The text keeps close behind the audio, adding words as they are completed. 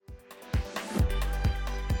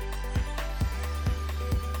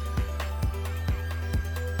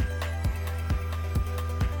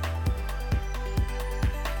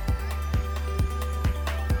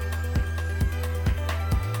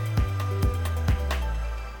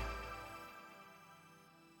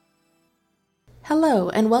Hello,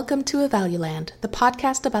 and welcome to Evaluland, the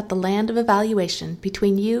podcast about the land of evaluation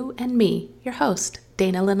between you and me, your host,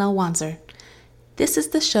 Dana Linnell Wanzer. This is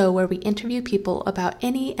the show where we interview people about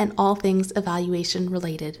any and all things evaluation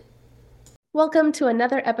related. Welcome to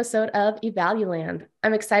another episode of Evaluland.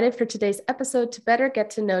 I'm excited for today's episode to better get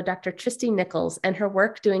to know Dr. Tristy Nichols and her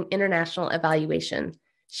work doing international evaluation.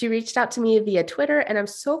 She reached out to me via Twitter, and I'm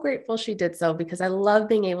so grateful she did so because I love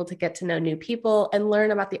being able to get to know new people and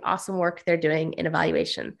learn about the awesome work they're doing in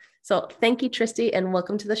evaluation. So thank you, Tristy, and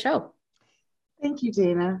welcome to the show. Thank you,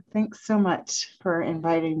 Dana. Thanks so much for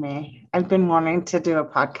inviting me. I've been wanting to do a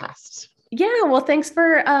podcast. Yeah, well, thanks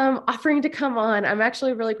for offering to come on. I'm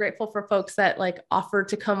actually really grateful for folks that offer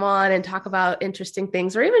to come on and talk about interesting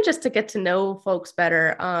things, or even just to get to know folks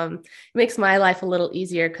better. It makes my life a little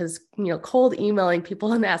easier because, cold emailing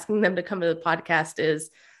people and asking them to come to the podcast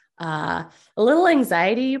is a little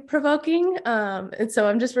anxiety provoking. And so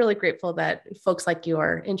I'm just really grateful that folks like you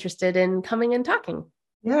are interested in coming and talking.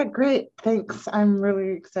 Yeah, great. Thanks. I'm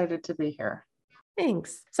really excited to be here.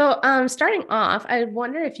 Thanks. So starting off, I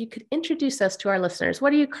wonder if you could introduce us to our listeners.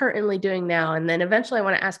 What are you currently doing now? And then eventually I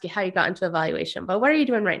want to ask you how you got into evaluation, but what are you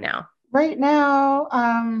doing right now? Right now,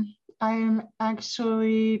 I'm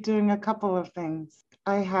actually doing a couple of things.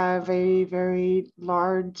 I have a very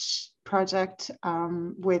large project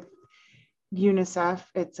with UNICEF.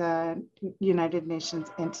 It's a United Nations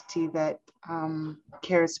entity that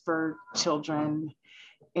cares for children.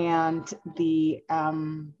 And the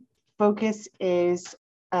focus is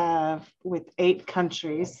with 8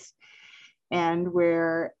 countries, and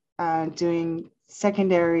we're doing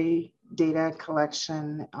secondary data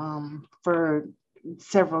collection for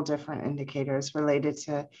several different indicators related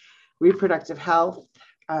to reproductive health,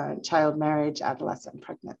 child marriage, adolescent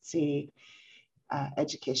pregnancy,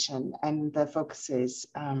 education, and the focus is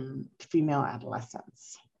female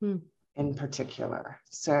adolescents in particular.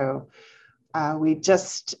 So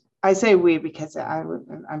I say we because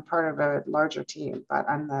I'm part of a larger team, but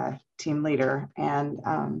I'm the team leader. And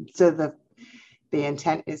so the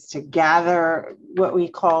intent is to gather what we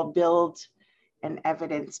call build an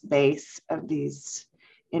evidence base of these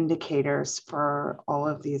indicators for all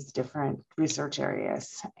of these different research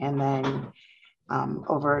areas. And then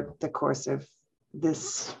over the course of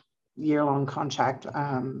this year-long contract,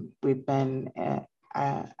 we've been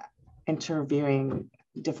interviewing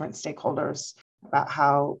different stakeholders about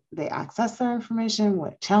how they access their information,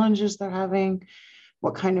 what challenges they're having,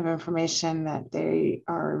 what kind of information that they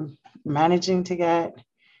are managing to get.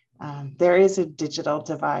 There is a digital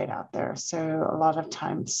divide out there. So a lot of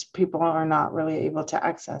times people are not really able to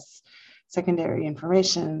access secondary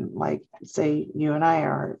information, like say you and I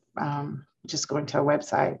are just going to a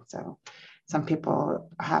website. So some people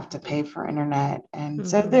have to pay for internet. And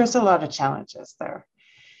so there's a lot of challenges there.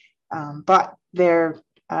 But they're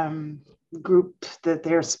group that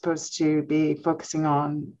they're supposed to be focusing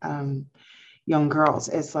on young girls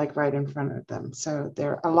is like right in front of them. So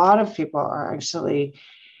a lot of people are actually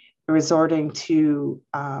resorting to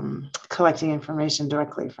collecting information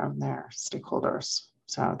directly from their stakeholders.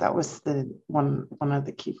 So that was the one of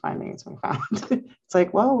the key findings we found. It's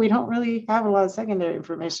like, well, we don't really have a lot of secondary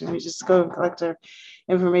information. We just go and collect our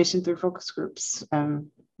information through focus groups.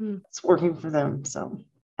 It's working for them. So.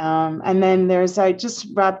 And then I just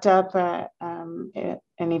wrapped up an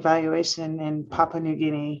evaluation in Papua New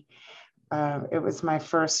Guinea. It was my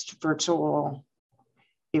first virtual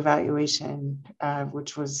evaluation,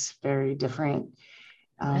 which was very different.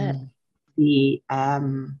 Again,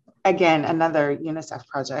 another UNICEF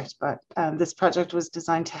project, but this project was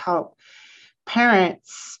designed to help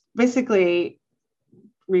parents basically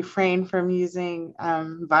refrain from using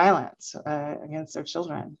violence against their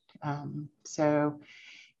children.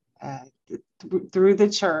 Through the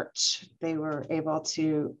church, they were able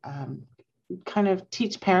to kind of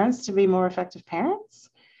teach parents to be more effective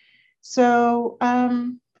parents. So,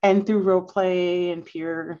 and through role play and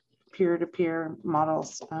peer-to-peer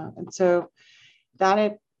models. And so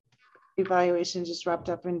that evaluation just wrapped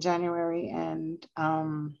up in January. And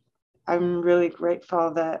I'm really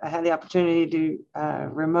grateful that I had the opportunity to do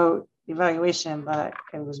remote evaluation, but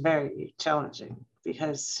it was very challenging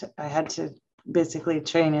because I had to basically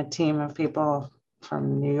train a team of people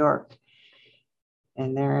from New York,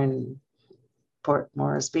 and they're in Port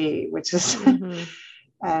Moresby, which is I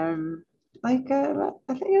think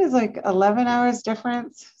it was like 11 hours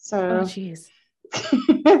difference. So, geez.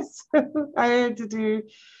 So I had to do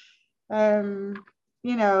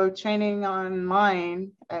training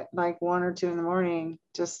online at like 1 or 2 in the morning,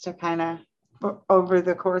 just to kind of over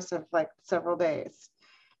the course of like several days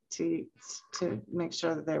to make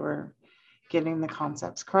sure that they were getting the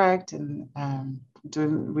concepts correct, and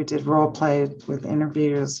we did role play with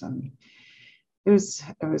interviews, and it was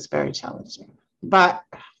very challenging, but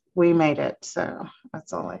we made it. So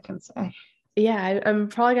that's all I can say. Yeah, I'm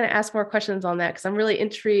probably going to ask more questions on that because I'm really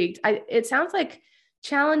intrigued. It sounds like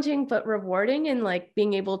challenging but rewarding, and like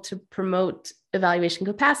being able to promote evaluation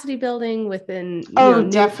capacity building within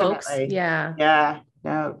new folks. Yeah,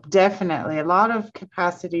 no, definitely a lot of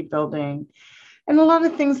capacity building, and a lot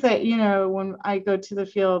of things that when I go to the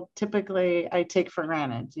field, typically I take for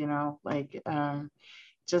granted. Like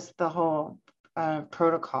just the whole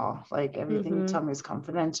protocol, like everything you tell me is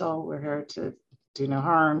confidential. We're here to do no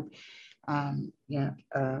harm. And you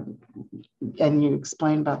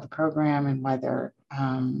explain about the program and why their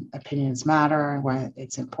opinions matter and why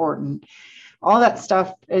it's important. All that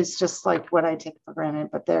stuff is just like what I take for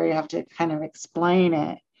granted, but there you have to kind of explain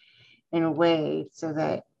it in a way so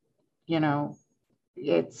that,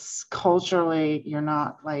 it's culturally, you're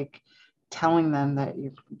not like telling them that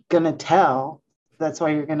you're going to tell. That's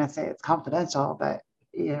why you're going to say it's confidential, but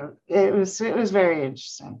it was very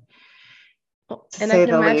interesting. And I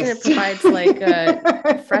can imagine it provides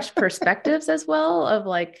like fresh perspectives as well of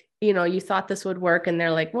like, you thought this would work and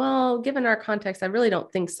they're like, well, given our context, I really don't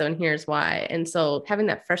think so. And here's why. And so having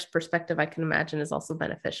that fresh perspective, I can imagine, is also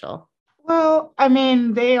beneficial. Well, I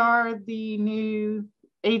mean, they are the new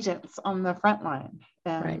agents on the front line.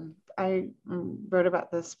 Right. I wrote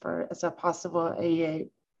about this as a possible AEA,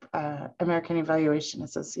 American Evaluation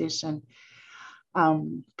Association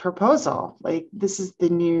proposal. Like, this is the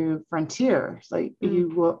new frontier. Like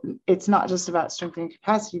it's not just about strengthening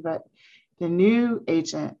capacity, but the new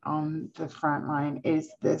agent on the front line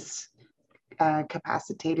is this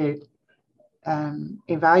capacitated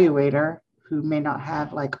evaluator who may not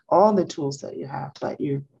have like all the tools that you have, but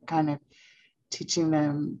you're kind of teaching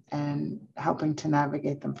them and helping to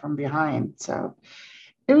navigate them from behind. So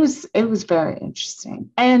it was very interesting.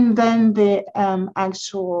 And then the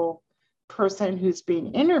actual person who's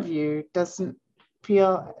being interviewed doesn't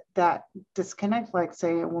feel that disconnect, like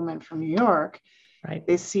say a woman from New York. Right.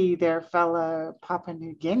 They see their fellow Papua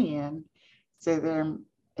New Guinean, so they're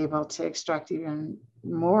able to extract even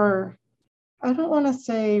more, I don't want to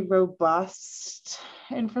say robust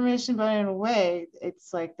information, but in a way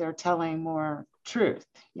it's like they're telling more truth,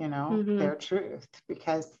 their truth,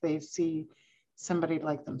 because they see somebody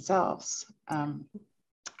like themselves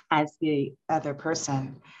as the other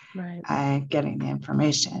person, right, getting the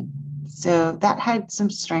information. So that had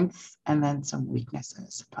some strengths and then some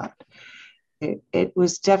weaknesses, but it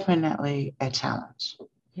was definitely a challenge.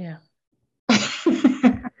 Yeah.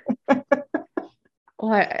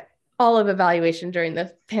 Well, all of evaluation during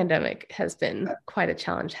the pandemic has been quite a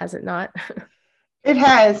challenge, has it not? It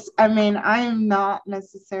has. I mean, I am not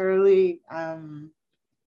necessarily, I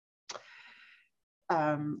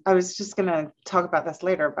was just going to talk about this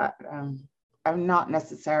later, but I'm not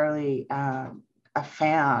necessarily a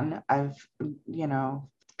fan of,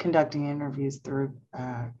 conducting interviews through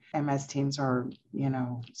MS Teams or,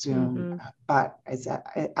 Zoom, but it's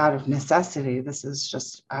out of necessity. This is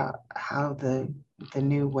just how the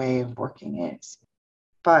new way of working is.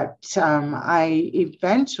 But I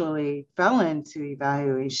eventually fell into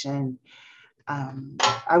evaluation.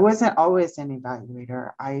 I wasn't always an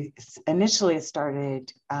evaluator. I initially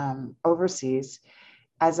started overseas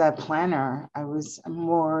as a planner. I was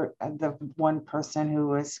more the one person who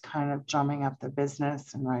was kind of drumming up the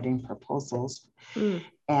business and writing proposals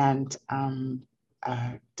and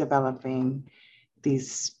developing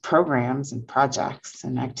these programs and projects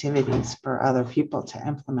and activities for other people to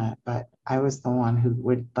implement. But I was the one who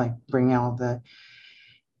would like bring all the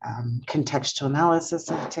contextual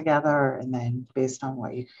analysis together, and then based on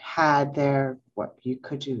what you had there, what you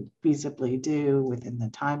could feasibly do within the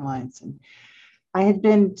timelines. And I had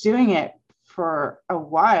been doing it for a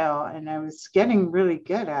while and I was getting really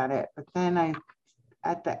good at it. But then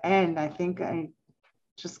at the end, I think I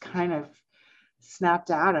just kind of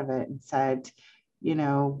snapped out of it and said,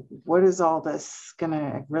 what is all this going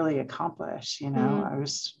to really accomplish? I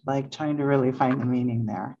was like trying to really find the meaning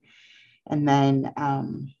there. And then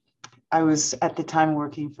I was at the time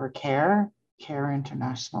working for CARE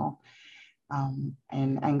International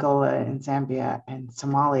in Angola and Zambia and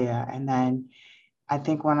Somalia. And then I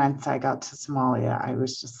think once I got to Somalia, I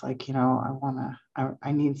was just like,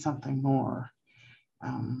 I need something more.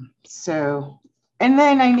 And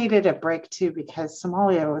then I needed a break too, because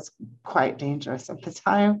Somalia was quite dangerous at the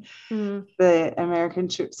time. The American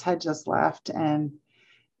troops had just left, and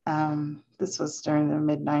this was during the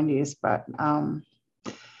mid-90s, but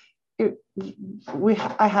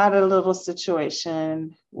I had a little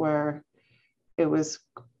situation where it was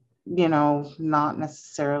not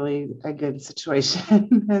necessarily a good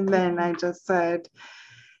situation. And then I just said,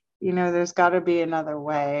 there's got to be another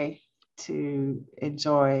way to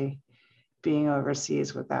enjoy being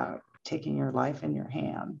overseas without taking your life in your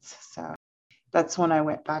hands. So that's when I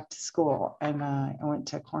went back to school, and I went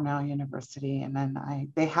to Cornell University. And then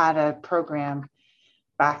they had a program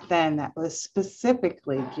back then that was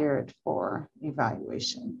specifically geared for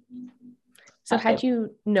evaluation. So had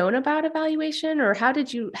you known about evaluation, or how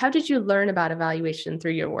did you learn about evaluation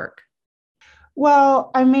through your work?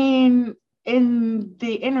 Well, I mean, in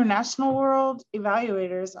the international world,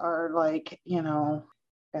 evaluators are like,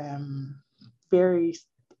 very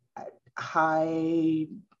high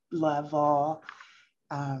level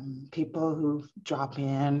people who drop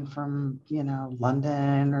in from,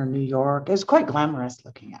 London or New York. It's quite glamorous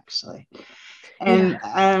looking, actually. And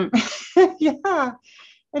yeah.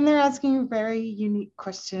 And they're asking you very unique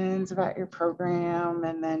questions about your program.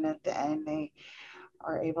 And then at the end, they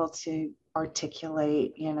are able to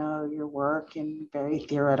articulate, your work in very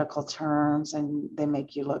theoretical terms, and they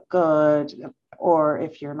make you look good. Or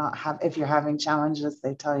if you're having challenges,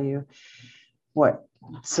 they tell you what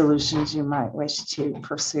solutions you might wish to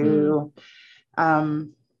pursue.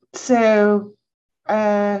 So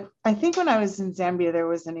I think when I was in Zambia, there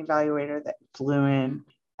was an evaluator that flew in.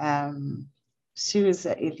 She was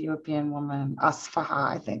an Ethiopian woman,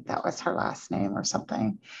 Asfaha, I think that was her last name or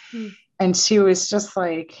something. And she was just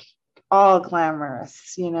like all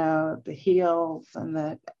glamorous, the heels and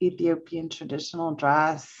the Ethiopian traditional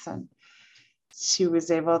dress. And she was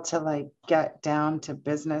able to like get down to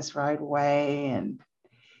business right away, and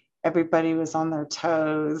everybody was on their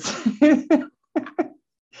toes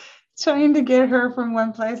trying to get her from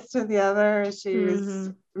one place to the other. She was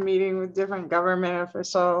meeting with different government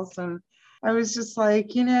officials, and I was just like,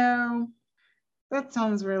 that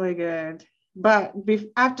sounds really good. But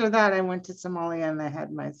after that, I went to Somalia, and I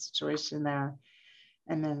had my situation there.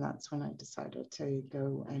 And then that's when I decided to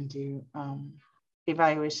go and do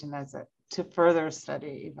evaluation to further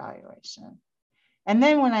study evaluation. And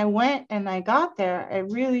then when I went and I got there, I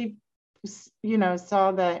really,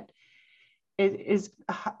 saw that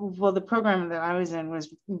the program that I was in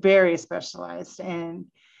was very specialized in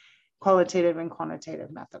qualitative and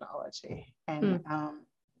quantitative methodology and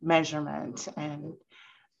measurement.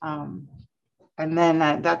 And then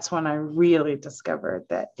that's when I really discovered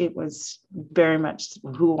that it was very much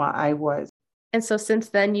who I was. And so since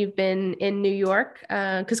then, you've been in New York,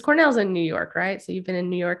 because Cornell's in New York, right? So you've been in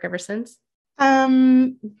New York ever since?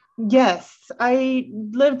 Yes, I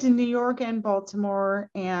lived in New York and Baltimore,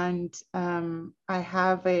 and I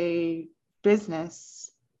have a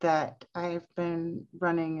business that I've been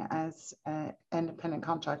running as an independent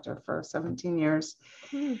contractor for 17 years.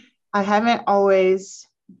 I haven't always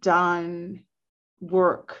done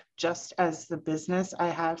work just as the business. I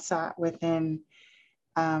have sat within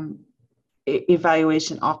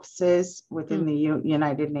evaluation offices within the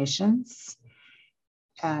United Nations.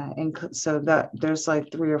 And so that there's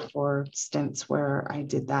like 3 or 4 stints where I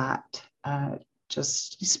did that,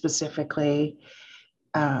 just specifically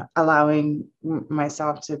allowing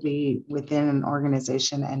myself to be within an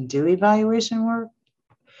organization and do evaluation work.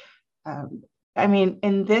 I mean,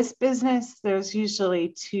 in this business, there's usually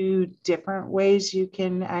 2 different ways you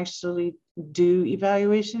can actually do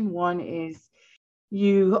evaluation. One is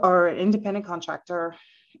you are an independent contractor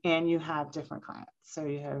and you have different clients. So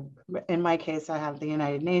you have, in my case, I have the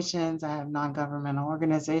United Nations, I have non-governmental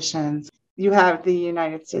organizations, you have the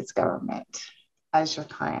United States government as your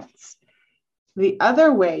clients. The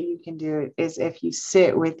other way you can do it is if you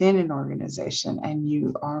sit within an organization and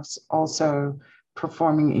you are also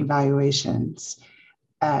performing evaluations.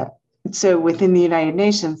 So within the United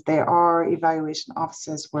Nations, there are evaluation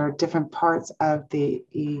offices where different parts of the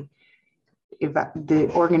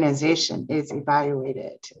organization is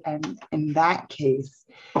evaluated. And in that case,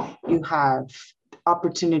 you have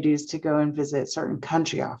opportunities to go and visit certain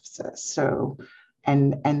country offices. So,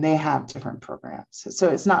 and they have different programs. So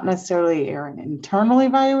it's not necessarily an internal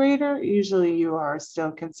evaluator. Usually you are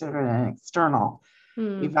still considered an external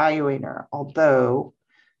evaluator, although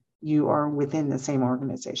you are within the same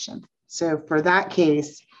organization. So for that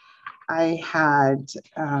case, I had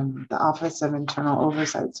the Office of Internal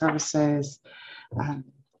Oversight Services,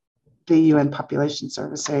 the UN Population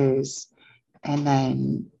Services, and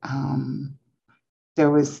then there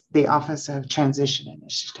was the Office of Transition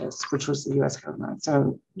Initiatives, which was the US government.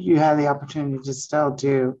 So you have the opportunity to still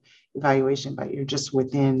do evaluation, but you're just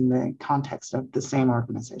within the context of the same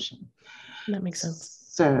organization. That makes sense.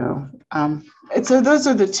 So, so those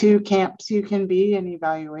are the 2 camps you can be in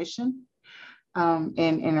evaluation in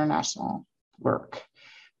international work.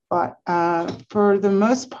 But for the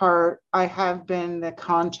most part, I have been the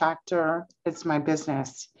contractor. It's my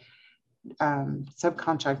business,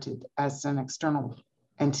 subcontracted as an external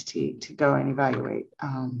entity to go and evaluate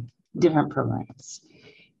different programs.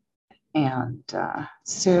 And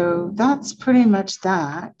so that's pretty much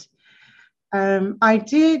that. I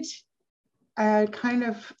do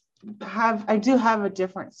have a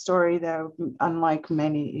different story, though, unlike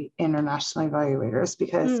many international evaluators,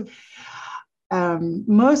 because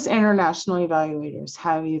most international evaluators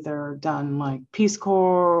have either done like Peace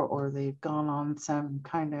Corps, or they've gone on some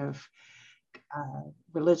kind of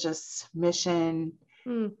religious mission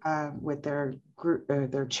with their group,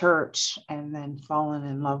 their church, and then fallen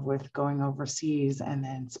in love with going overseas and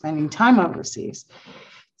then spending time overseas.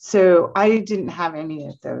 So I didn't have any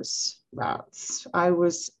of those routes. I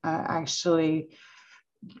was actually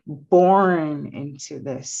born into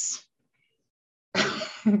this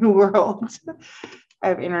world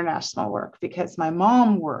of international work because my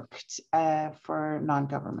mom worked for a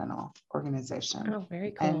non-governmental organization. Oh,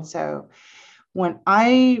 very cool. And so when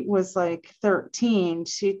I was like 13,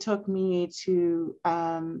 she took me to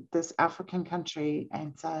this African country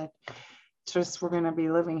and said, just, we're going to be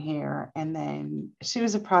living here. And then she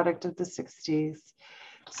was a product of the 60s.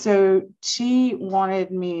 So she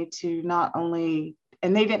wanted me to not only,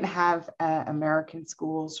 and they didn't have American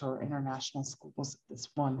schools or international schools at this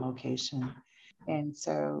one location. And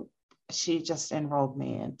so she just enrolled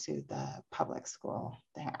me into the public school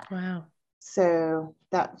there. Wow. So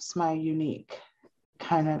that's my unique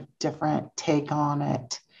kind of different take on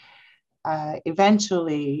it.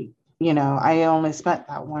 Eventually, I only spent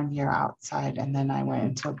that 1 year outside, and then I went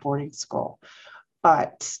into a boarding school.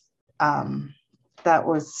 But that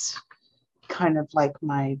was kind of like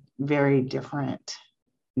my very different,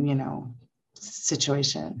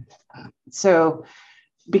 situation. So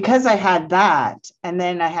because I had that, and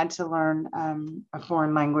then I had to learn a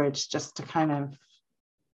foreign language just to kind of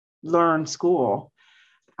learn school,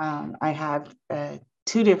 I have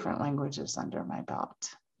 2 different languages under my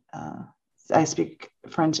belt. I speak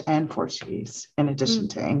French and Portuguese in addition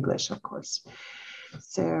to English, of course.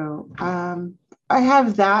 So I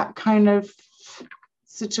have that kind of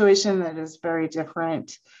situation that is very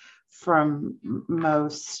different from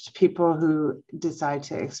most people who decide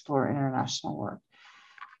to explore international work.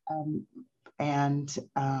 And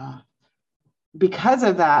because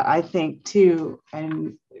of that, I think too,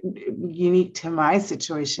 and unique to my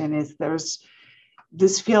situation, is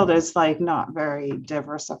this field is like not very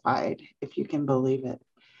diversified, if you can believe it,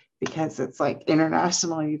 because it's like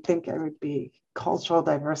international. You'd think it would be cultural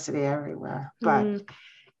diversity everywhere, but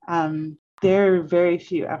there are very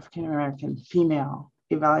few African-American female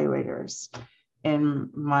evaluators in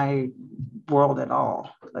my world at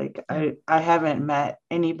all. Like I haven't met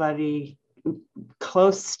anybody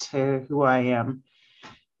close to who I am,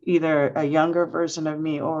 either a younger version of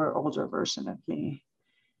me or older version of me.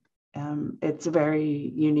 It's a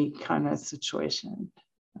very unique kind of situation.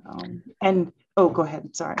 And go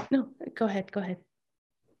ahead. Sorry. No, go ahead.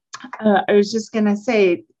 I was just going to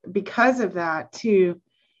say, because of that too,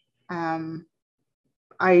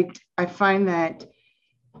 I find that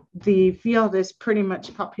the field is pretty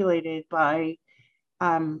much populated by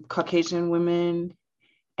Caucasian women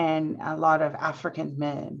and a lot of African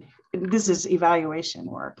men. This is evaluation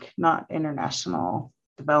work, not international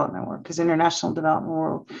development work, because international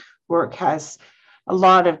development work has a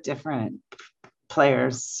lot of different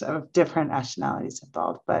players of different nationalities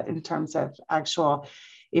involved. But in terms of actual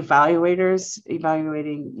evaluators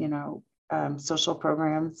evaluating, social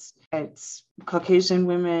programs, it's Caucasian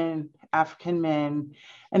women, African men,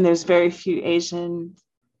 and there's very few Asian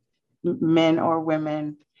men or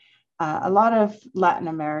women, a lot of Latin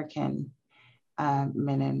American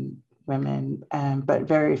men and women, but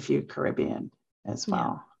very few Caribbean as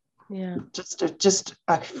well. Yeah. Just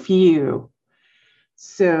a few.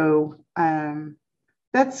 So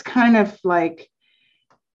that's kind of like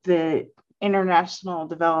the international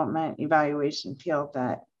development evaluation field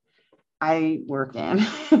that I work in.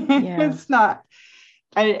 Yeah. It's not.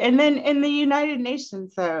 And then in the United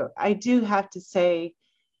Nations, though, I do have to say,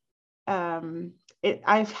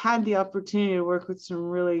 I've had the opportunity to work with some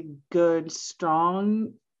really good,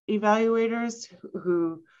 strong evaluators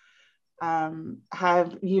who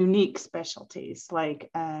have unique specialties,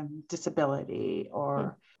 like disability,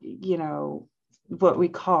 or what we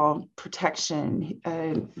call protection,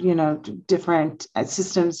 different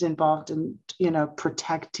systems involved in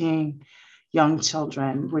protecting young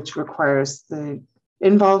children, which requires the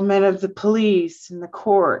involvement of the police and the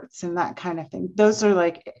courts and that kind of thing. Those are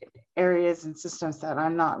like areas and systems that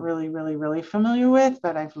I'm not really familiar with,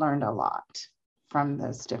 but I've learned a lot from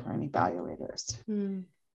those different evaluators. Mm.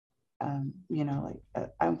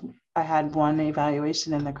 I had one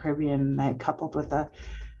evaluation in the Caribbean, and I coupled with a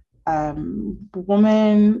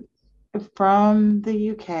woman from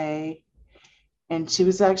the UK, and she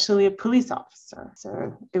was actually a police officer.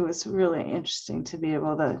 So it was really interesting to be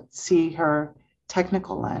able to see her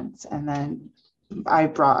technical lens. And then I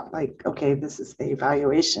brought okay, this is the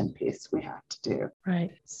evaluation piece we have to do.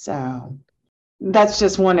 Right. So that's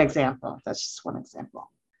just one example.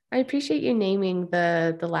 I appreciate you naming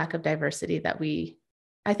the lack of diversity that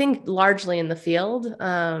I think largely in the field.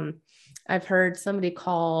 I've heard somebody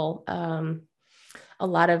call a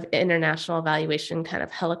lot of international evaluation kind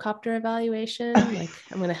of helicopter evaluation. Like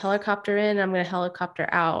I'm going to helicopter in, I'm going to helicopter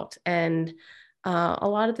out. And a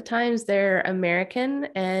lot of the times they're American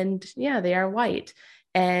and they are white.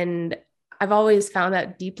 And I've always found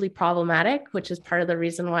that deeply problematic, which is part of the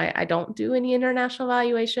reason why I don't do any international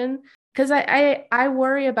evaluation. Because I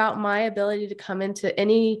worry about my ability to come into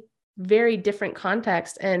any very different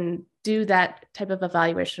context and do that type of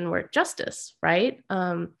evaluation work justice, right?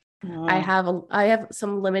 I have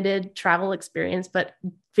some limited travel experience, but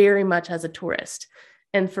very much as a tourist.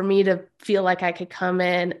 And for me to feel like I could come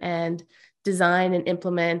in and design and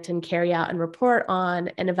implement and carry out and report on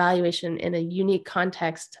an evaluation in a unique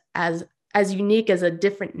context as unique as a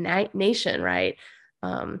different nation, right?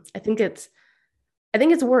 I think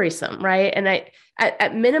it's worrisome, right? And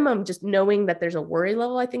at minimum, just knowing that there's a worry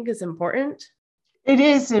level, I think is important. It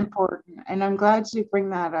is important. And I'm glad you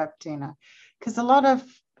bring that up, Dana, because a lot of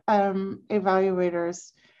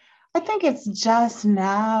evaluators, I think it's just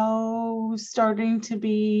now starting to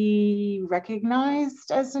be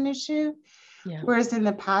recognized as an issue. Yeah. Whereas in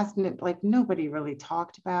the past, nobody really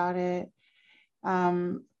talked about it.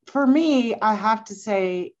 For me, I have to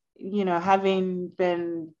say, having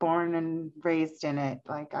been born and raised in it,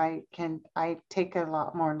 I take a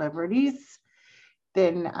lot more liberties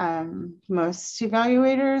than most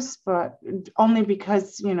evaluators, but only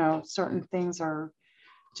because, certain things are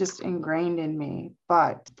just ingrained in me.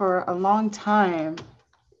 But for a long time,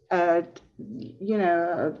 a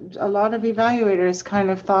lot of evaluators kind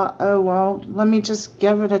of thought, oh, well, let me just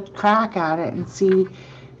give it a crack at it and see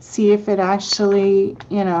if it actually,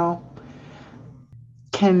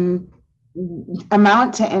 can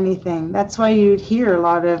amount to anything. That's why you'd hear a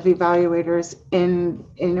lot of evaluators in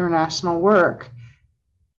international work.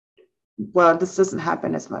 Well, this doesn't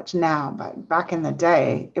happen as much now, but back in the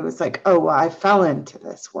day, it was like, oh, well, I fell into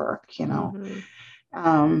this work, Mm-hmm.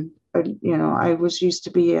 But, I was used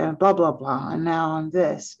to be a blah, blah, blah. And now I'm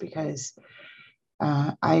this because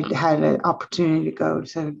I had an opportunity to go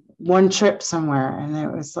to one trip somewhere. And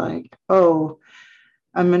it was like, oh,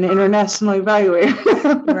 I'm an international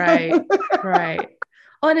evaluator. Right.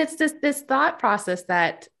 Oh, and it's this thought process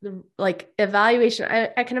that evaluation,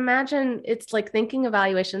 I can imagine it's like thinking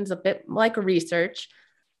evaluations a bit like research.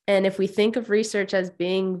 And if we think of research as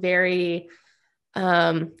being very,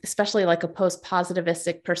 especially like a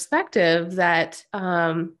post-positivistic perspective, that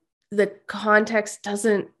the context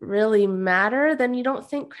doesn't really matter, then you don't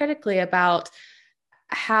think critically about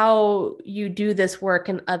how you do this work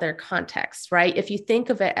in other contexts, right? If you think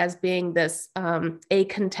of it as being this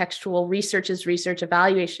acontextual, research is research,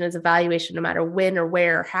 evaluation is evaluation, no matter when or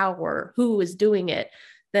where or how or who is doing it,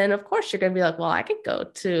 then of course you're going to be like, well, I could go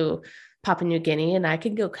to Papua New Guinea and I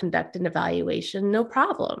could go conduct an evaluation, no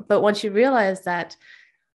problem. But once you realize that,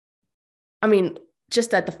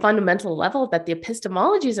 just at the fundamental level, that the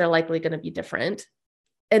epistemologies are likely going to be different.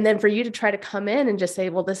 And then for you to try to come in and just say,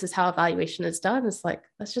 well, this is how evaluation is done. It's like,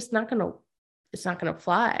 it's not going to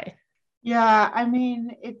fly. Yeah.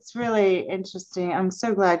 It's really interesting. I'm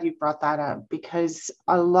so glad you brought that up, because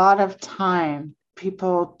a lot of time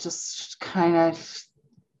people just kind of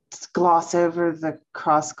gloss over the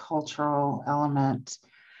cross-cultural element.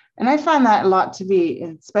 And I find that a lot to be,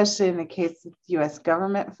 especially in the case of US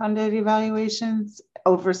government funded evaluations,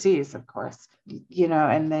 overseas, of course,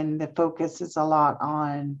 and then the focus is a lot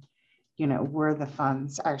on, were the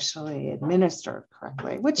funds actually administered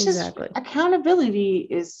correctly, which Exactly. is accountability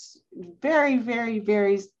is very, very,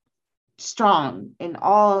 very strong in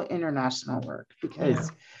all international work,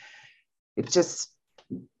 because it's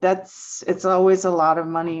always a lot of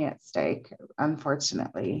money at stake,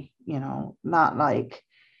 unfortunately, not like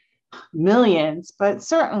millions, but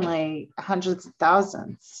certainly hundreds of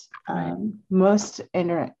thousands. Right. Most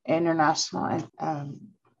international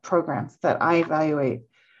programs that I evaluate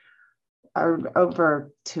are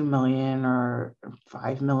over 2 million or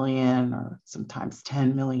 5 million or sometimes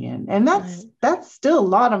 10 million. And that's still a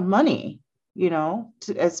lot of money,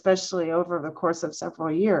 especially over the course of several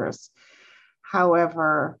years.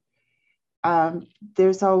 However,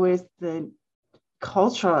 there's always the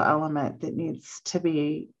cultural element that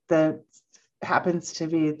happens to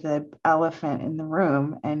be the elephant in the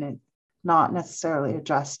room, and it's not necessarily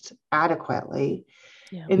addressed adequately.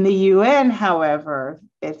 Yeah. In the UN, however,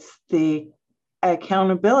 it's the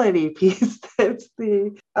accountability piece that's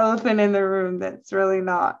the elephant in the room that's really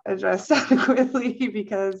not addressed adequately,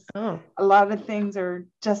 because a lot of things are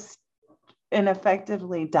just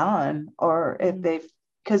ineffectively done, or if they've,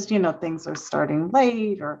 because things are starting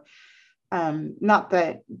late, or not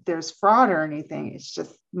that there's fraud or anything, it's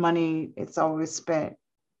just money, it's always spent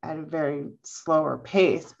at a very slower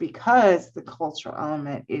pace because the cultural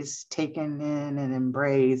element is taken in and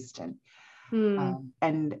embraced, and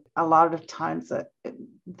a lot of times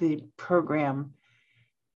the program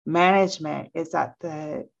management is at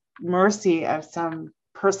the mercy of some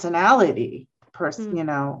personality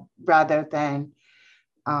person, rather than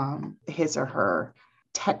his or her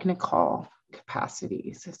technical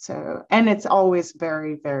capacities. So, and it's always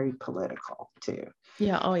very, very political too.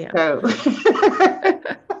 Yeah. Oh yeah.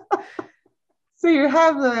 So you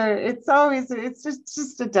have it's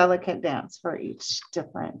just a delicate dance for each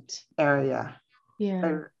different area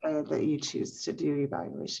that you choose to do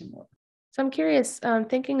evaluation work. So I'm curious,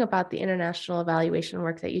 thinking about the international evaluation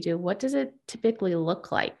work that you do, what does it typically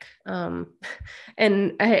look like?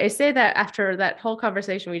 And I say that after that whole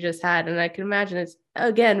conversation we just had, and I can imagine it's,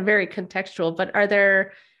 again, very contextual, but are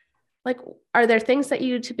there things that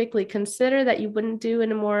you typically consider that you wouldn't do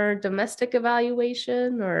in a more domestic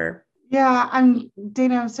evaluation, or? Yeah,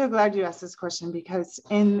 Dana, I'm so glad you asked this question, because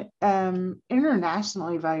in international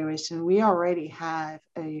evaluation, we already have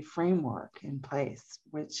a framework in place,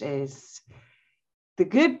 which is, the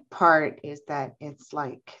good part is that it's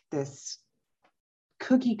like this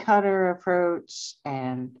cookie cutter approach,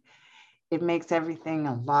 and it makes everything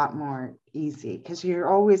a lot more easy, because you're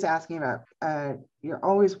always you're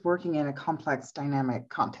always working in a complex dynamic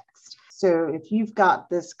context. So if you've got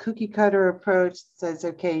this cookie cutter approach that says,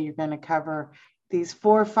 okay, you're going to cover these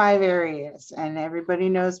 4 or 5 areas, and everybody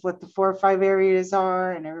knows what the 4 or 5 areas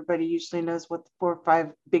are, and everybody usually knows what the 4 or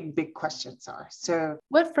 5 big questions are. So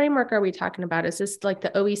what framework are we talking about? Is this like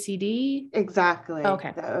the OECD? Exactly.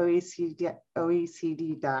 Okay. The OECD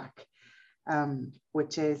DAC,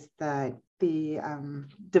 which is the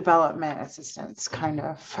development assistance kind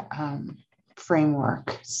of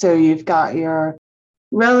framework. So you've got your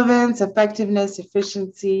relevance, effectiveness,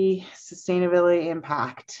 efficiency, sustainability,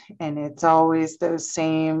 impact, and it's always those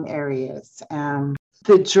same areas.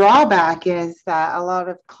 The drawback is that a lot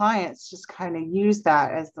of clients just kind of use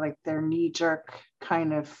that as like their knee-jerk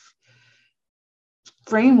kind of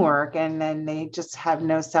framework, and then they just have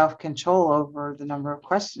no self-control over the number of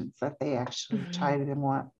questions that they actually try to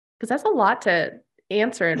want. Because that's a lot to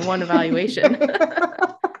answer in one evaluation.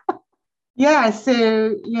 Yeah,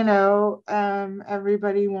 so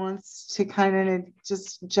everybody wants to kind of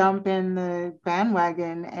just jump in the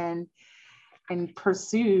bandwagon and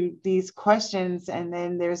pursue these questions, and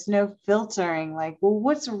then there's no filtering, like, well,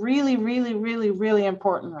 what's really, really, really, really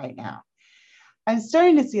important right now? I'm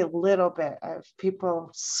starting to see a little bit of people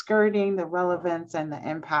skirting the relevance and the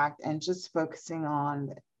impact and just focusing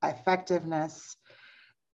on effectiveness,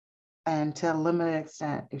 and to a limited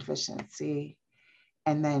extent efficiency,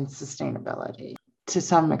 and then sustainability to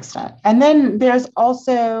some extent. And then there's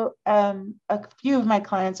also a few of my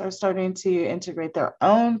clients are starting to integrate their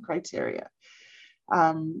own criteria,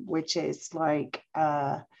 which is like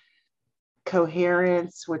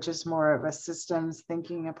coherence, which is more of a systems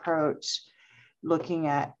thinking approach, looking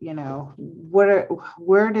at,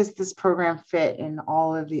 where does this program fit in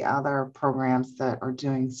all of the other programs that are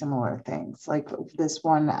doing similar things? Like this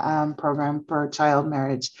one program for child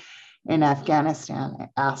marriage in Afghanistan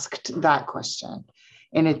asked that question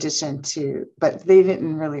in addition to, but they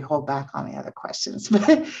didn't really hold back on the other questions,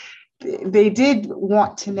 but they did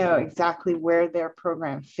want to know exactly where their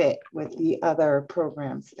program fit with the other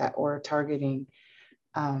programs that were targeting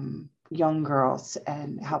young girls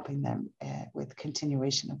and helping them with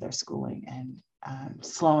continuation of their schooling and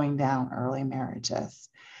slowing down early marriages.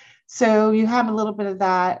 So you have a little bit of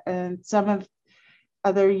that, and some of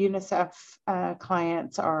other UNICEF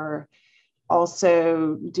clients are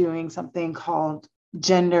also doing something called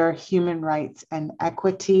Gender, Human Rights, and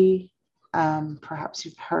Equity. Perhaps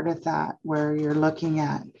you've heard of that, where you're looking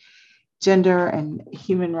at gender and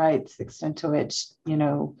human rights, the extent to which,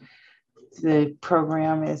 the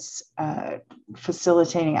program is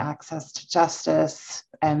facilitating access to justice,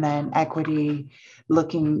 and then equity,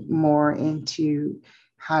 looking more into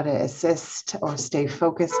how to assist or stay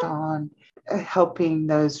focused on helping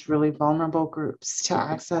those really vulnerable groups to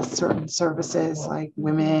access certain services like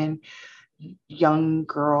women, young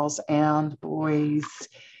girls and boys,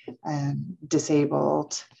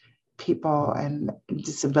 disabled people, and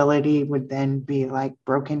disability would then be like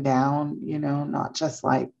broken down, not just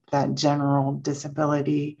like that general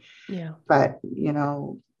disability, but,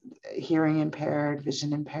 hearing impaired,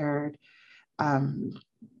 vision impaired,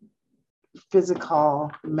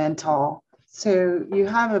 physical, mental. So you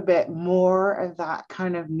have a bit more of that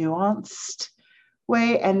kind of nuanced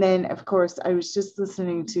way. And then, of course, I was just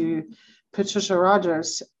listening to Patricia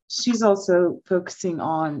Rogers. She's also focusing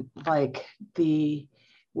on like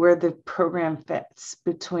where the program fits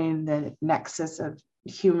between the nexus of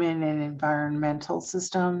human and environmental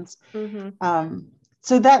systems.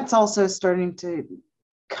 So that's also starting to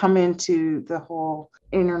come into the whole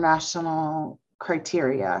international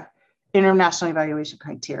evaluation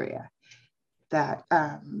criteria that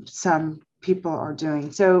some people are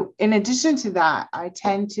doing. So in addition to that, I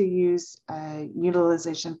tend to use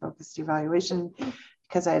utilization focused evaluation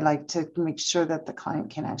because I like to make sure that the client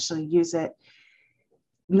can actually use it,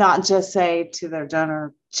 not just say to their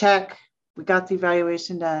donor, check, we got the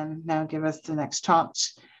evaluation done, now give us the next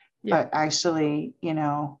tranche, but actually,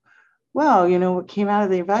 what came out of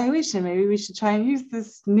the evaluation, maybe we should try and use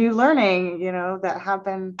this new learning, that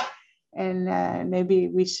happened, and maybe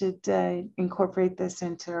we should incorporate this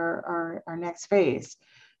into our next phase,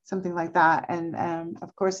 something like that. And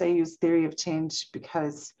of course, I use theory of change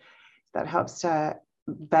because that helps to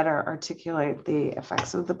better articulate the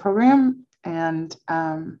effects of the program. And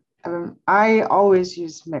I always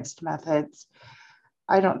use mixed methods.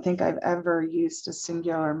 I don't think I've ever used a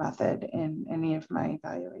singular method in any of my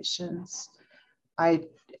evaluations. I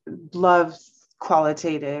love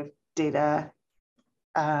qualitative data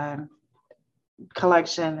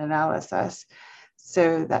collection analysis.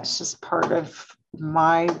 So that's just part of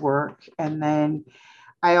my work. And then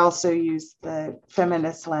I also use the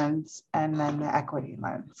feminist lens and then the equity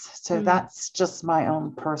lens. So that's just my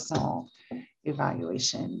own personal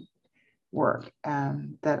evaluation work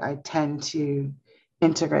that I tend to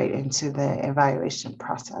integrate into the evaluation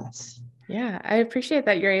process. Yeah, I appreciate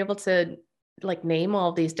that you're able to like name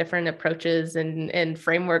all these different approaches and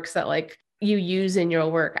frameworks that like you use in your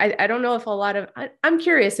work. I don't know if I'm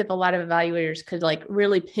curious if a lot of evaluators could like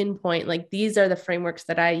really pinpoint, like, these are the frameworks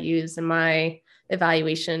that I use in my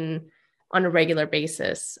evaluation on a regular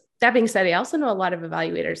basis. That being said, I also know a lot of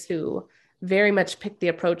evaluators who very much pick the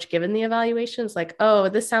approach given the evaluations, like, oh,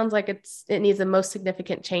 this sounds like it needs the most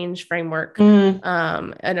significant change framework,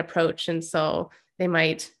 an approach. And so they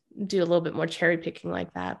might do a little bit more cherry picking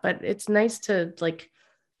like that. But it's nice to like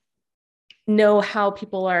know how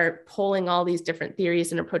people are pulling all these different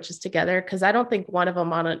theories and approaches together, because I don't think one of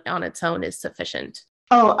them on its own is sufficient.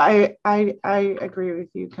 Oh, I agree with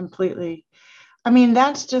you completely. I mean,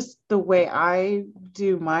 that's just the way I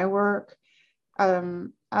do my work.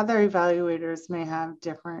 Other evaluators may have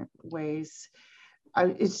different ways.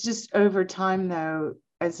 It's just over time, though,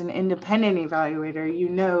 as an independent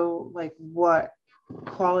evaluator, like what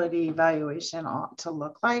quality evaluation ought to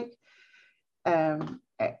look like. And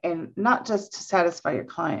not just to satisfy your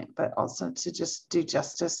client, but also to just do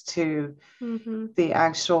justice to the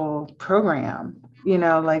actual program.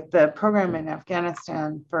 Like the program in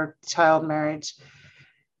Afghanistan for child marriage,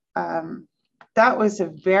 that was a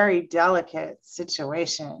very delicate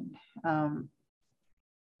situation.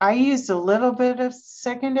 I used a little bit of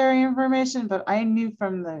secondary information, but I knew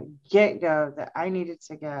from the get-go that I needed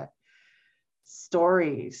to get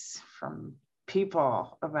stories from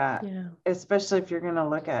people about, especially if you're going to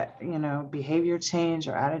look at, behavior change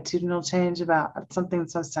or attitudinal change about something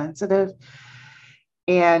so sensitive.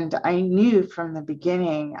 And I knew from the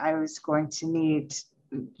beginning I was going to need,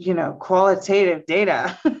 qualitative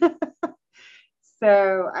data.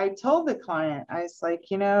 So I told the client, I was like,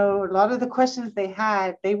 a lot of the questions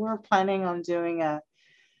they were planning on doing a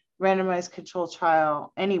randomized control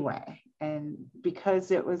trial anyway. And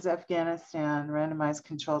because it was Afghanistan, randomized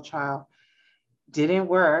control trial didn't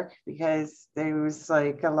work because there was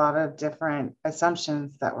like a lot of different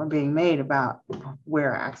assumptions that were being made about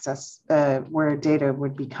where data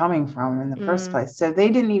would be coming from in the first place. So they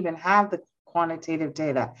didn't even have the quantitative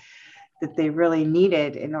data that they really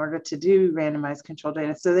needed in order to do randomized control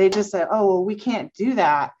data. So they just said, oh, well, we can't do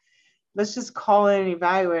that. Let's just call in an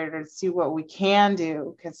evaluator to see what we can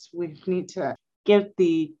do, because we need to give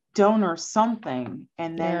the donor something.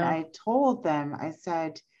 And then I told them, I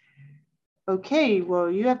said, okay,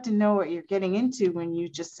 well, you have to know what you're getting into when you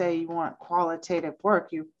just say you want qualitative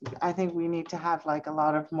work. I think we need to have like a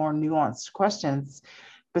lot of more nuanced questions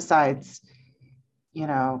besides,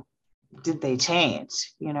 did they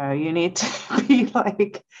change? You need to be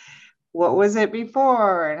like, what was it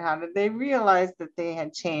before, and how did they realize that they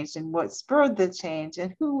had changed, and what spurred the change,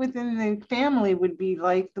 and who within the family would be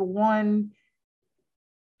like the one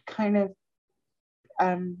kind of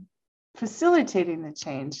facilitating the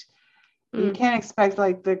change. You can't expect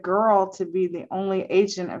like the girl to be the only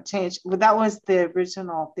agent of change. But that was the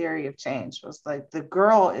original theory of change, was like the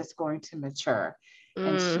girl is going to mature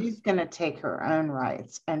and she's going to take her own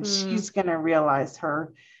rights and she's going to realize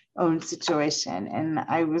her own situation. And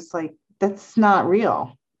I was like, that's not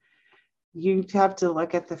real. You have to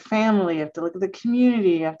look at the family, you have to look at the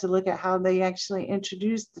community, you have to look at how they actually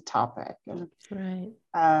introduced the topic. And,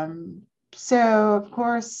 so of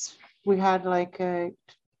course we had like a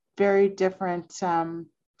very different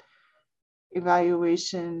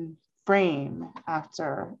evaluation frame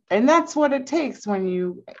after, and that's what it takes when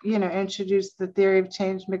you introduce the theory of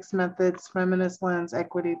change, mixed methods, feminist lens,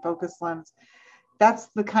 equity focus lens. That's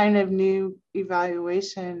the kind of new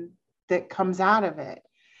evaluation that comes out of it.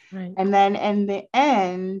 Right. And then in the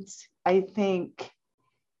end, I think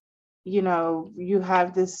you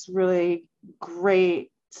have this really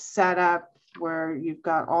great setup where you've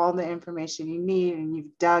got all the information you need and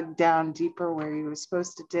you've dug down deeper where you were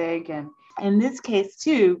supposed to dig. And in this case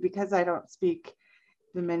too, because I don't speak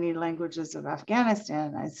the many languages of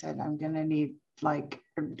Afghanistan, I said, I'm going to need like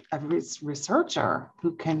a researcher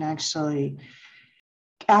who can actually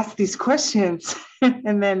ask these questions.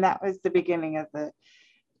 And then that was the beginning of the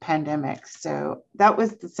pandemic. So that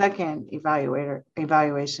was the second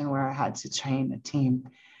evaluation where I had to train a team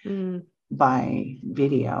by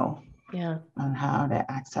video on how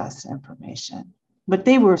to access information. But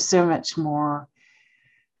they were so much more,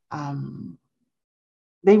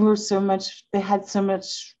 they had so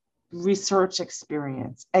much research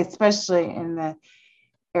experience, especially in the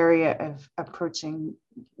area of approaching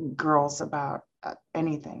girls about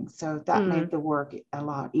anything. So that made the work a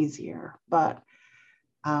lot easier. But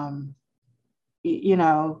I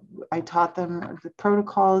taught them the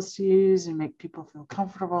protocols to use and make people feel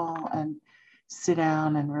comfortable and sit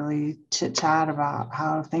down and really chit chat about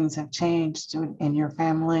how things have changed in your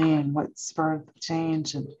family and what spurred the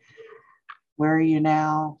change and where are you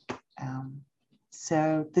now.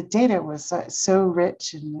 So the data was so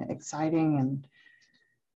rich and exciting, and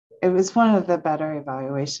it was one of the better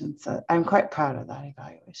evaluations. I'm quite proud of that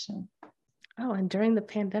evaluation. Oh, and during the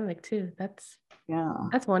pandemic too. That's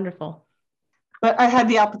wonderful. But I had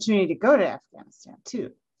the opportunity to go to Afghanistan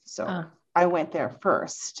too. So I went there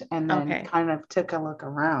first and then kind of took a look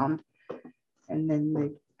around. And then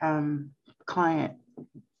the client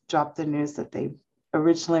dropped the news that they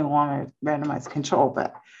originally wanted randomized control,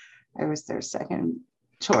 but I was their second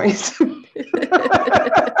choice. I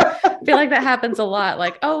feel like that happens a lot.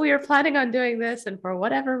 Like, oh, we were planning on doing this, and for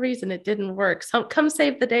whatever reason, it didn't work. So come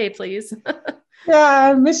save the day, please.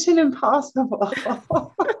 Yeah, Mission Impossible.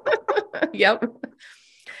 Yep.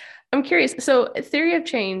 I'm curious. So theory of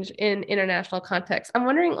change in international context, I'm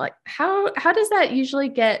wondering like how does that usually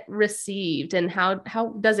get received and how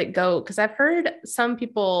does it go? Because I've heard some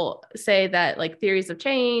people say that like theories of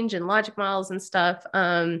change and logic models and stuff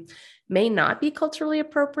may not be culturally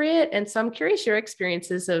appropriate. And so I'm curious your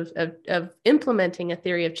experiences of implementing a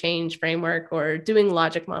theory of change framework or doing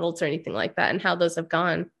logic models or anything like that and how those have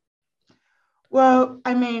gone. Well,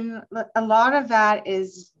 I mean, a lot of that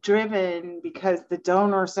is driven because the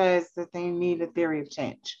donor says that they need a theory of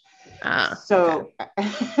change. So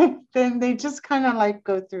then they just kind of like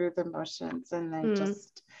go through the motions and they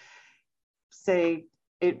just say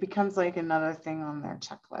it becomes like another thing on their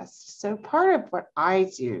checklist. So part of what I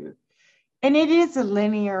do, and it is a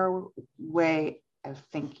linear way of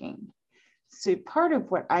thinking. So part of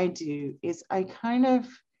what I do is I kind of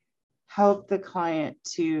help the client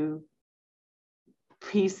to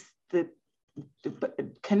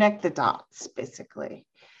connect the dots, basically.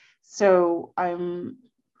 So I'm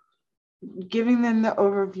giving them the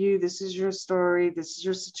overview. This is your story. This is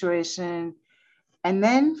your situation. And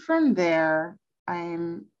then from there,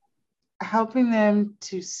 I'm helping them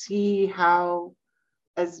to see how,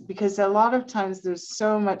 because a lot of times there's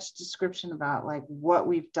so much description about like what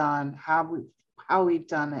we've done, how we've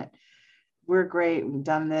done it. We're great, we've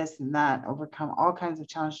done this and that, overcome all kinds of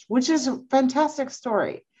challenges, which is a fantastic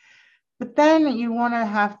story. But then you want to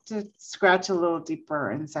have to scratch a little deeper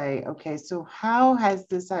and say, okay, so how has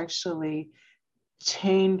this actually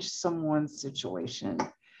changed someone's situation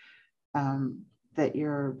that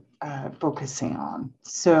you're focusing on?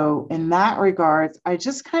 So in that regard, I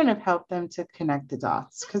just kind of help them to connect the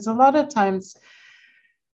dots, because a lot of times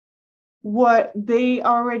what they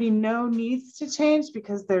already know needs to change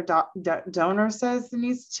because their donor says it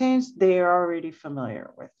needs to change, they are already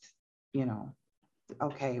familiar with,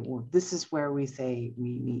 okay, well, this is where we say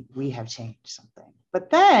we have changed something. But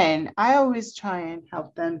then I always try and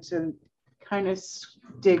help them to kind of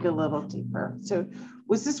dig a little deeper. So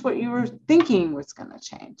was this what you were thinking was going to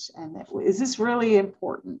change? And is this really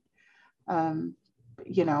important?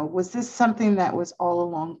 Was this something that was all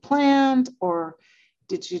along planned, or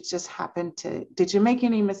did you make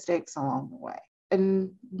any mistakes along the way?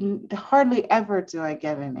 And hardly ever do I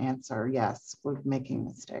get an answer, yes, we're making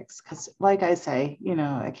mistakes. Because like I say,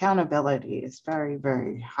 accountability is very,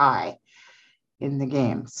 very high in the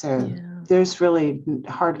game. So there's really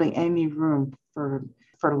hardly any room for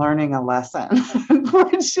learning a lesson.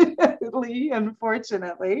 Unfortunately, I'm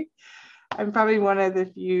probably one of the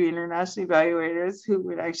few international evaluators who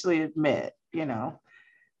would actually admit,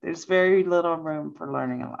 there's very little room for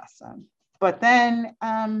learning a lesson. But then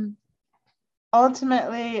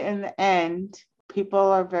ultimately, in the end, people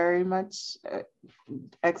are very much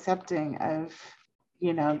accepting of,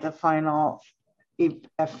 the final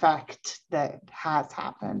effect that has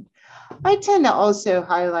happened. I tend to also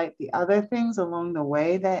highlight the other things along the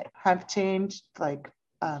way that have changed, like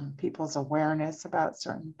people's awareness about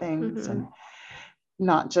certain things, and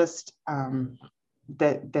not just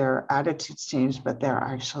that their attitudes change, but they're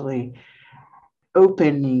actually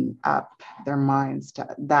opening up their minds to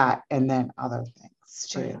that and then other things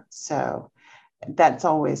too. Right. So that's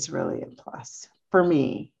always really a plus for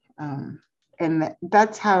me. And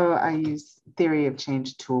that's how I use theory of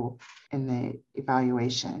change tool in the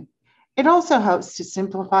evaluation. It also helps to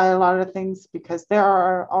simplify a lot of things because there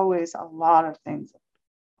are always a lot of things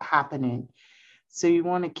happening. So you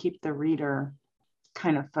want to keep the reader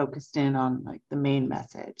kind of focused in on like the main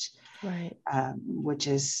message, right? Which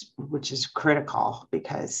is critical,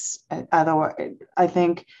 because otherwise, I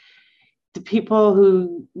think the people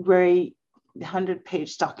who write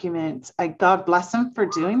 100-page documents, God bless them for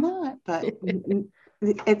doing that, but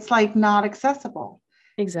it's like not accessible,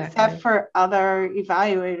 exactly, except for other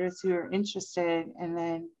evaluators who are interested.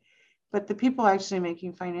 But the people actually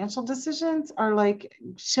making financial decisions are like,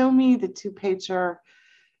 show me the 2-pager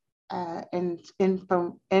and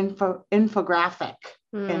infographic,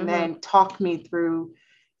 and then talk me through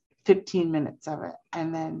 15 minutes of it,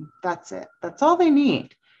 and then that's it. That's all they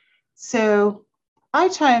need. So I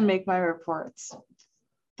try and make my reports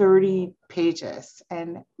 30 pages,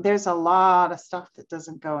 and there's a lot of stuff that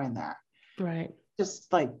doesn't go in there. Right.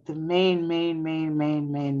 Just like the main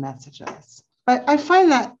messages. But I find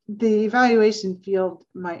that the evaluation field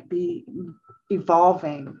might be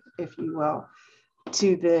evolving, if you will,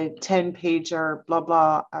 to the 10-pager blah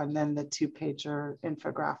blah, and then the 2-pager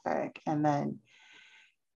infographic, and then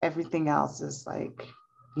everything else is like,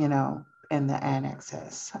 in the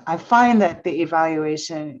annexes. I find that the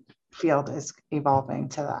evaluation field is evolving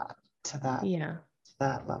to that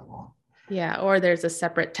level. Yeah, or there's a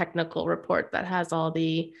separate technical report that has all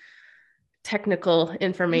the technical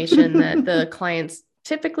information that the clients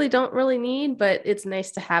typically don't really need, but it's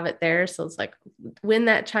nice to have it there. So it's like when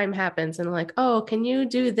that chime happens and like, oh, can you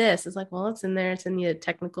do this? It's like, well, it's in there. It's in the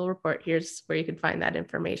technical report. Here's where you can find that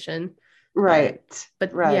information. Right.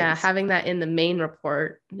 But right. Yeah, having that in the main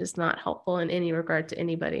report is not helpful in any regard to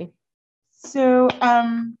anybody. So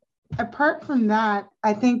apart from that,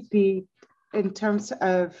 I think in terms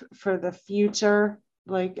of for the future,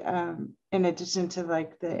 like in addition to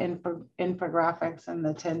like the infographics and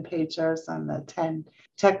the 10-pagers and the 10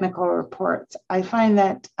 technical reports, I find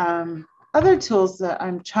that other tools that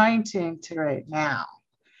I'm trying to integrate now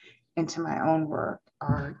into my own work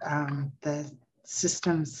are the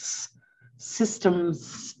systems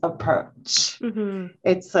approach.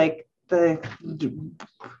 It's like the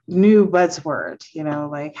new buzzword,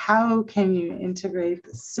 like how can you integrate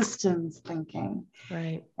the systems thinking?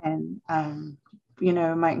 Right. And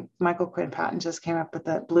Michael Quinn Patton just came up with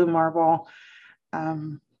that blue marble.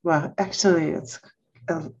 Well, actually, it's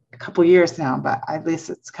a couple years now, but at least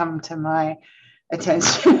it's come to my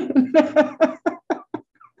attention.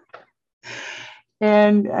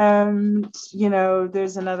 And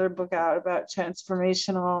there's another book out about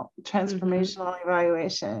transformational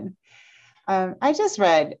evaluation. I just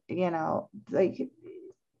read, like,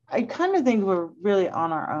 I kind of think we're really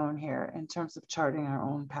on our own here in terms of charting our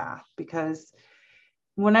own path, because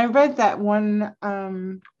when I read that one,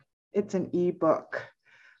 it's an ebook,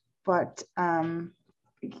 but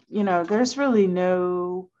there's really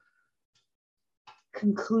no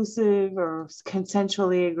conclusive or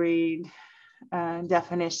consensually agreed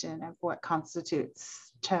definition of what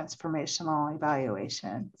constitutes transformational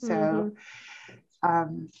evaluation. So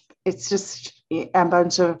it's just a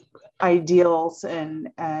bunch of ideals and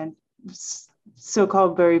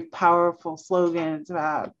so-called very powerful slogans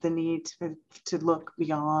about the need to look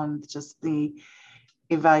beyond just the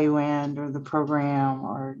evaluand or the program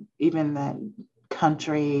or even the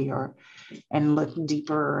country, and look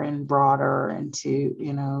deeper and broader into,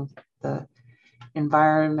 the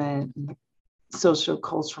environment and the social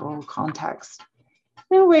cultural context.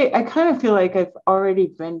 In a way, I kind of feel like I've already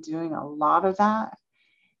been doing a lot of that.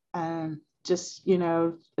 Just,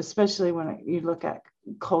 especially when you look at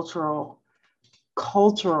cultural,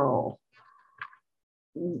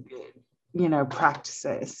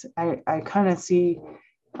 practices. I kind of see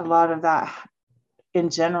a lot of that in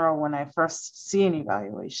general when I first see an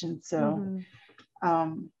evaluation. So,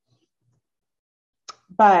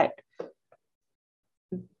 but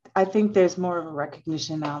I think there's more of a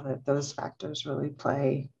recognition now that those factors really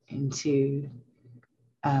play into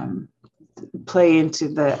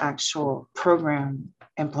the actual program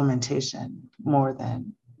implementation more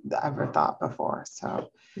than I ever thought before. So,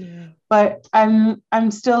 but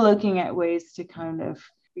I'm still looking at ways to kind of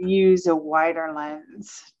use a wider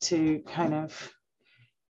lens to kind of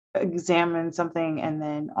examine something. And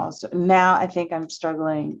then also now I think I'm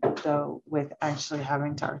struggling though with actually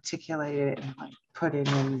having to articulate it and like put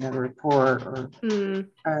it in the report or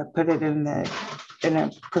put it in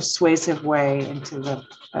a persuasive way into the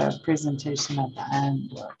presentation at the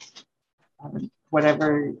end, or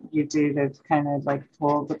whatever you do to kind of like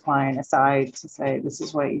pull the client aside to say, this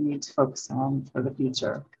is what you need to focus on for the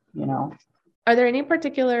future, Are there any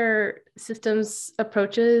particular systems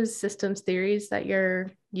approaches, systems theories that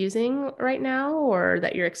you're using right now or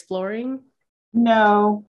that you're exploring?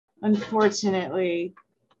 No, unfortunately,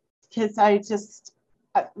 because I just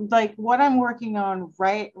like what I'm working on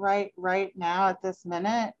right now at this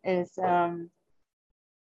minute is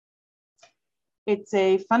it's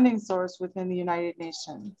a funding source within the United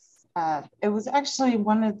Nations. It was actually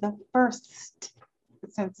one of the first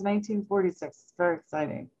since 1946. It's very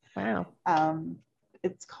exciting. Wow.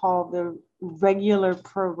 It's called the Regular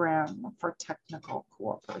Program for Technical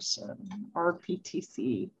Cooperation, or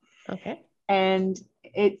PTC. Okay. And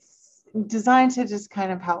it's designed to just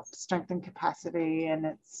kind of help strengthen capacity. And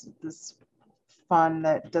it's this fund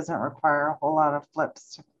that doesn't require a whole lot of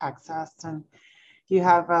flips to access. And you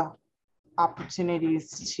have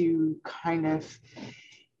opportunities to kind of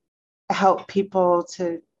help people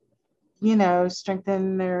to,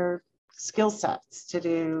 strengthen their skill sets to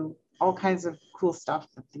do all kinds of cool stuff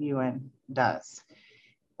that the UN does,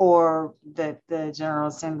 or that the General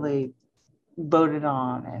Assembly voted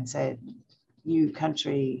on and said, you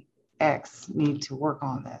country X need to work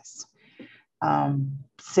on this.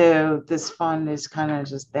 So this fund is kind of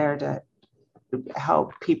just there to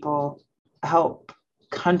help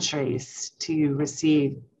countries to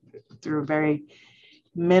receive through very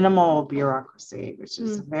minimal bureaucracy, which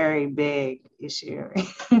is a very big issue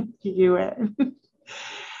in the UN.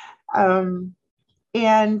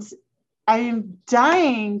 And I am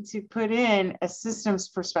dying to put in a systems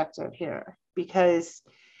perspective here, because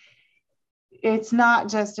it's not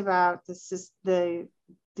just about the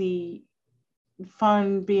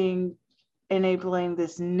fund enabling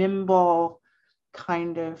this nimble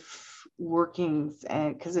kind of workings,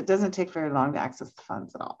 and because it doesn't take very long to access the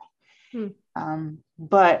funds at all.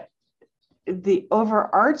 But the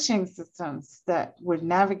overarching systems that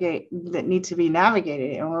need to be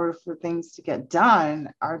navigated in order for things to get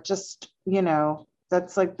done are just,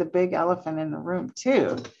 that's like the big elephant in the room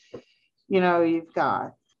too. You've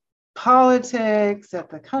got politics at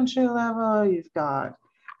the country level, you've got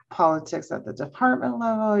politics at the department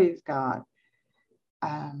level, you've got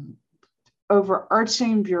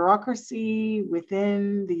overarching bureaucracy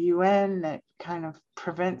within the UN that kind of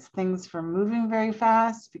prevents things from moving very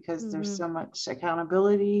fast because there's so much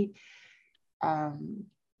accountability.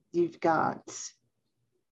 You've got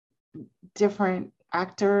different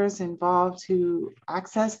actors involved who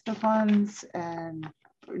access the funds and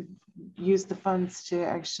use the funds to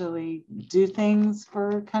actually do things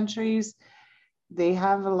for countries. They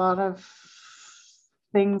have a lot of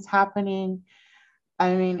things happening.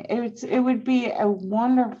 I mean, it would be a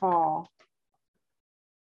wonderful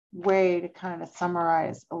way to kind of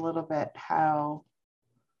summarize a little bit how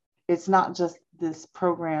it's not just this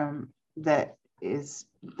program that is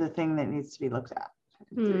the thing that needs to be looked at.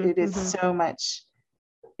 It is so much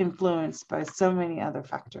influenced by so many other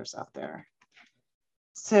factors out there.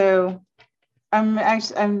 So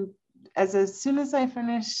as soon as I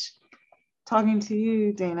finish talking to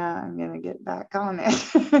you, Dana, I'm going to get back on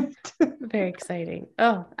it. Very exciting.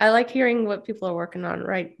 Oh, I like hearing what people are working on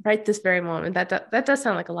right this very moment. That does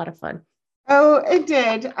sound like a lot of fun. Oh, it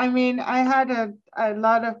did. I mean, I had a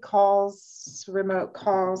lot of calls, remote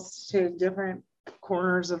calls to different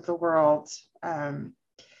corners of the world.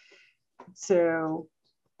 So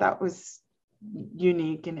that was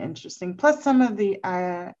unique and interesting. Plus, some of the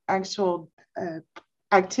actual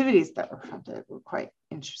activities that were funded were quite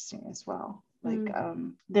interesting as well. Like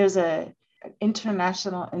there's an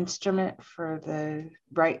international instrument for the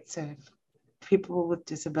rights of people with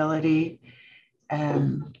disability.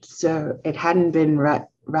 So it hadn't been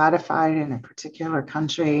ratified in a particular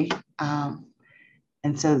country.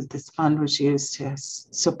 And so this fund was used to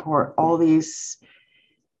support all these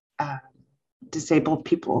disabled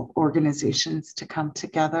people organizations to come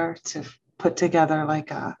together to put together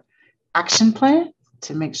like a action plan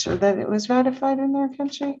to make sure that it was ratified in their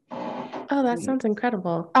country. Oh, that sounds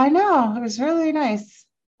incredible. I know, it was really nice.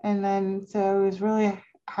 And then so I was really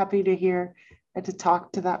happy to hear, to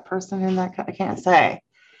talk to that person in that, I can't say,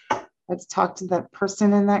 let's talk to that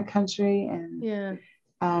person in that country. And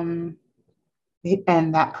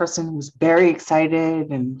and that person was very excited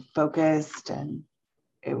and focused, and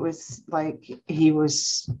it was like he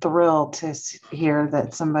was thrilled to hear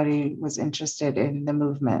that somebody was interested in the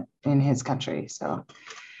movement in his country. So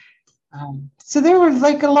so there were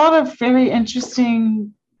like a lot of very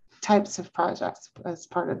interesting types of projects as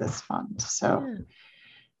part of this fund. So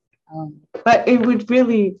but it would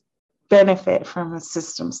really benefit from a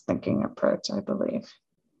systems thinking approach, I believe.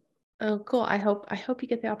 Oh, cool. I hope you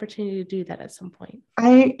get the opportunity to do that at some point.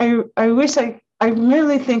 I wish I'm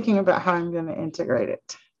really thinking about how I'm going to integrate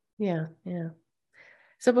it. Yeah.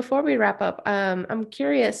 So before we wrap up, I'm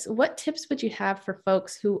curious, what tips would you have for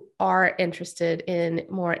folks who are interested in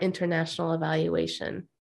more international evaluation?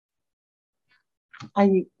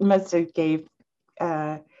 I must have gave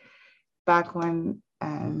back when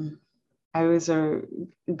I was a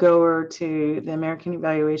goer to the American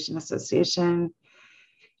Evaluation Association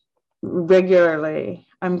regularly.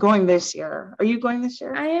 I'm going this year. Are you going this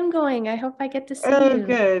year? I am going. I hope I get to see you. Oh,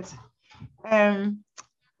 good.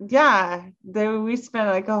 Yeah, we spent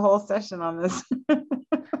like a whole session on this.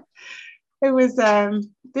 It was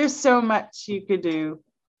there's so much you could do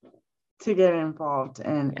to get involved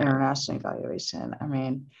in international evaluation. I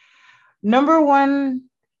mean, number one,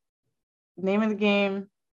 name of the game,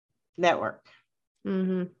 network.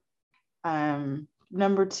 Number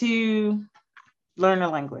two, learn a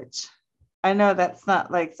language. I know that's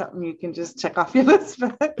not like something you can just check off your list,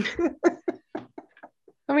 but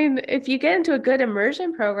I mean, if you get into a good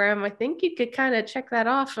immersion program, I think you could kind of check that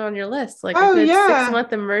off on your list, like a good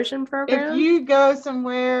 6-month immersion program. If you go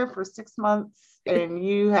somewhere for 6 months and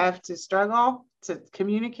you have to struggle to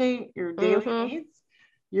communicate your daily needs,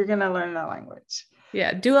 you're going to learn the language.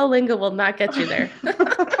 Yeah, Duolingo will not get you there.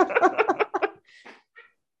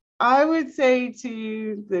 I would say to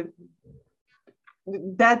you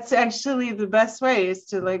that's actually the best way is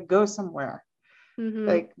to like go somewhere,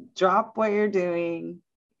 like drop what you're doing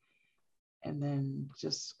and then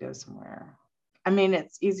just go somewhere. I mean,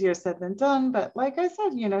 it's easier said than done, but like I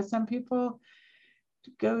said, some people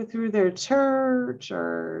go through their church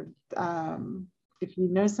or if you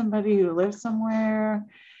know somebody who lives somewhere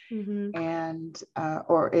and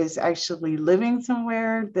or is actually living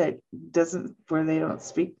somewhere where they don't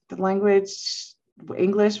speak the language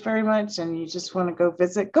English very much and you just want to go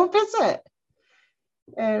visit.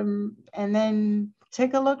 And then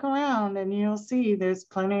take a look around and you'll see there's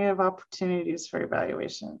plenty of opportunities for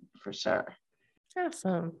evaluation for sure.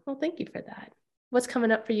 Awesome. Well, thank you for that. What's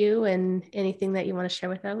coming up for you and anything that you want to share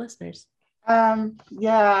with our listeners?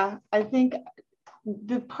 Yeah, I think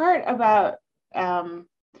the part about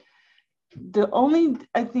the only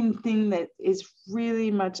thing that is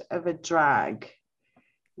really much of a drag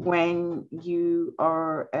when you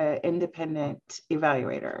are an independent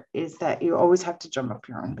evaluator is that you always have to drum up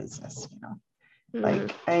your own business,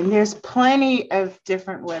 and there's plenty of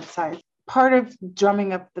different websites. Part of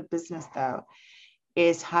drumming up the business though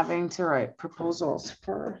is having to write proposals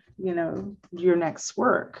for, your next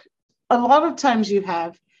work. A lot of times you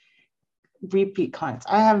have repeat clients.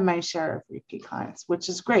 I have my share of repeat clients, which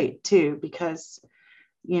is great too, because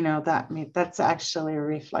that's actually a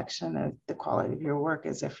reflection of the quality of your work,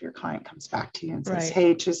 as if your client comes back to you and says,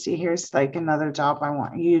 hey, Tristy, here's like another job I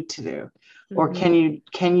want you to do. Or can you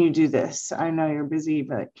do this? I know you're busy,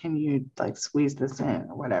 but can you like squeeze this in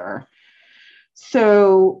or whatever?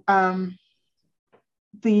 So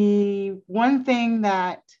the one thing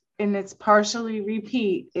that, and it's partially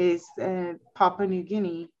repeat, is Papua New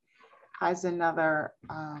Guinea has another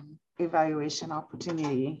evaluation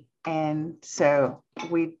opportunity. And so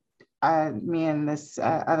me and this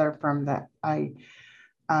other firm that I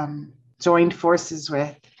joined forces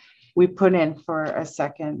with we put in for the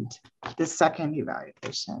second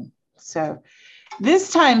evaluation. So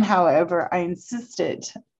this time, however, I insisted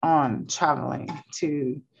on traveling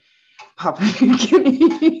to Papua New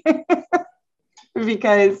Guinea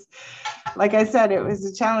because, like I said, it was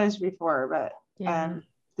a challenge before, but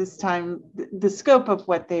this time the scope of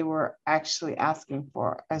what they were actually asking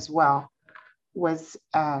for as well was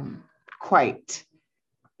quite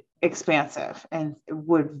expansive and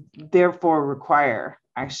would therefore require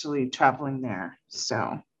actually traveling there.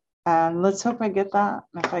 So let's hope I get that.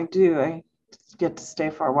 If I do, I get to stay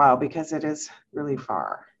for a while because it is really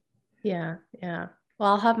far. Yeah. Well,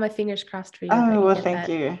 I'll have my fingers crossed for you. Oh, well, thank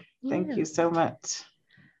you. Thank you so much.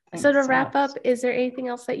 So to wrap up, is there anything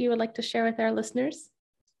else that you would like to share with our listeners?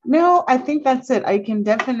 No, I think that's it. I can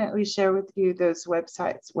definitely share with you those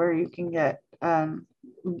websites where you can get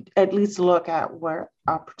at least look at where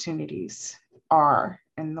opportunities are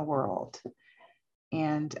in the world.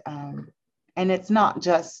 And it's not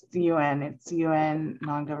just the UN, it's UN,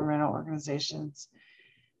 non-governmental organizations,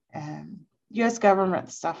 and US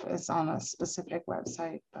government stuff is on a specific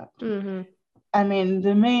website. But I mean,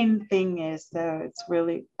 the main thing is, though, it's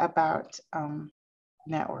really about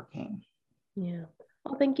networking. Yeah.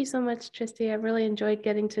 Well, thank you so much, Tristy. I really enjoyed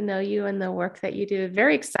getting to know you and the work that you do.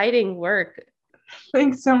 Very exciting work.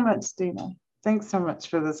 Thanks so much, Dina. Thanks so much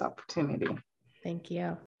for this opportunity. Thank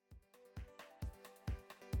you.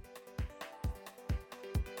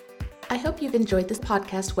 I hope you've enjoyed this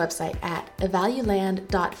podcast website at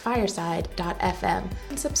evaluland.fireside.fm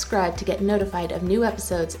and subscribe to get notified of new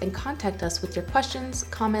episodes and contact us with your questions,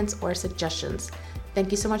 comments, or suggestions. Thank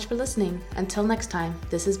you so much for listening. Until next time,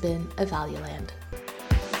 this has been Evaluland.